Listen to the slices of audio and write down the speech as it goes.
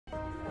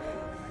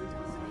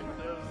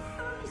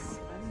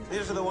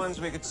These are the ones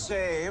we could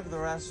save. The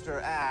rest are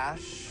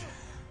ash.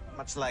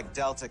 Much like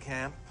Delta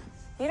Camp.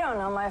 You don't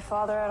know my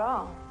father at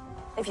all.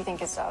 If you think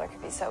his daughter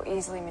could be so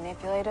easily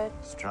manipulated.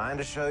 Just trying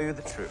to show you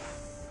the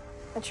truth.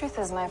 The truth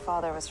is my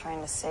father was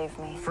trying to save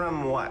me.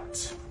 From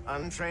what?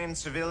 Untrained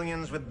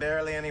civilians with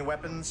barely any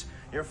weapons?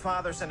 Your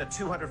father sent a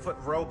 200-foot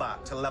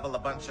robot to level a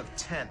bunch of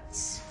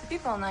tents. The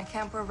people in that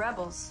camp were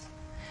rebels.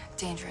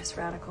 Dangerous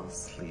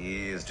radicals.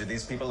 Please, do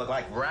these people look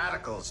like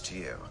radicals to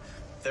you?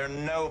 They're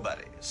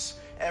nobodies.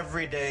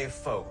 Everyday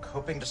folk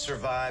hoping to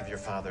survive your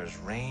father's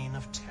reign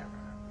of terror.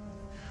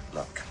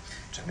 Look,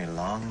 it took me a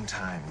long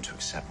time to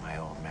accept my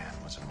old man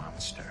was a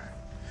monster.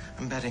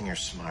 I'm betting you're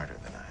smarter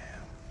than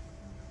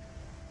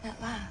I am.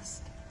 At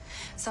last.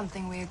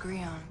 Something we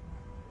agree on.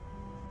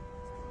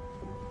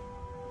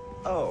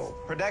 Oh,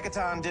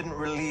 Predecaton didn't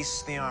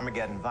release the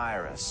Armageddon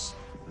virus.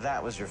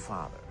 That was your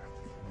father.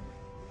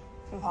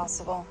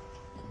 Impossible.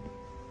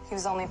 He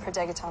was only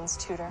Predecaton's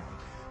tutor.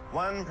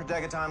 One,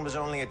 Predecaton was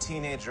only a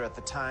teenager at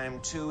the time.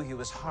 Two, he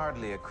was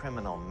hardly a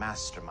criminal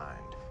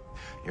mastermind.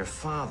 Your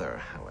father,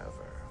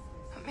 however...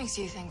 What makes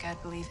you think I'd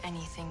believe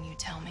anything you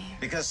tell me?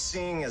 Because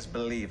seeing is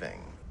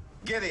believing.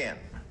 Gideon,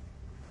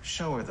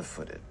 show her the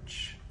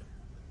footage.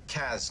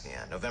 Cassie,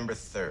 November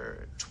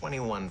 3rd,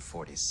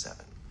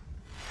 2147.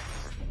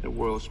 The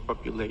world's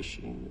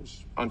population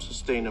is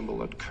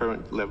unsustainable at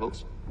current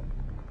levels.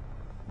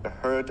 The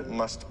herd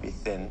must be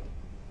thinned.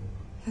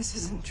 This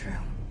isn't true.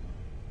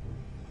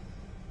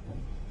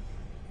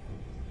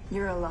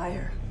 You're a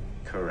liar.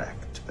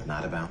 Correct, but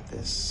not about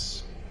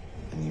this.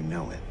 And you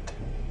know it.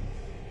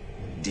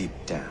 Deep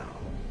down.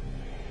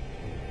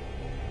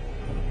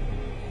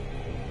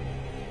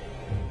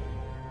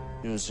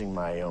 Using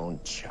my own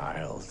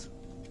child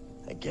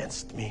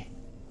against me.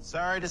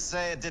 Sorry to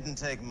say it didn't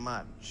take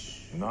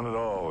much. None at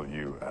all,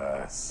 you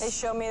ass. They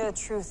show me the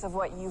truth of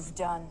what you've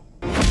done.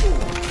 I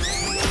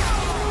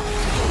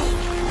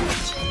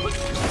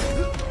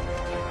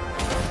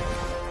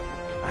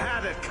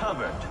had it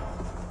covered.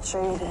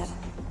 Sure you did.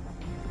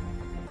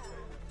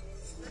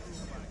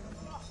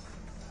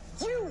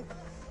 You!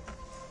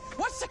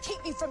 What's to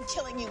keep me from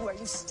killing you where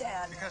you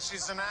stand? Because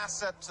she's an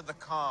asset to the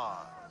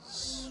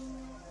cause.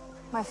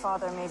 My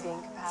father may be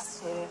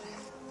incapacitated,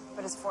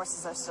 but his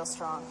forces are still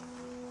strong.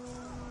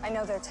 I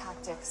know their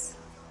tactics,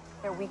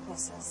 their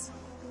weaknesses.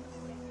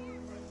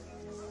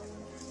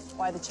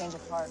 Why the change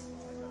of heart?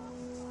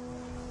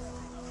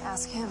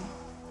 Ask him.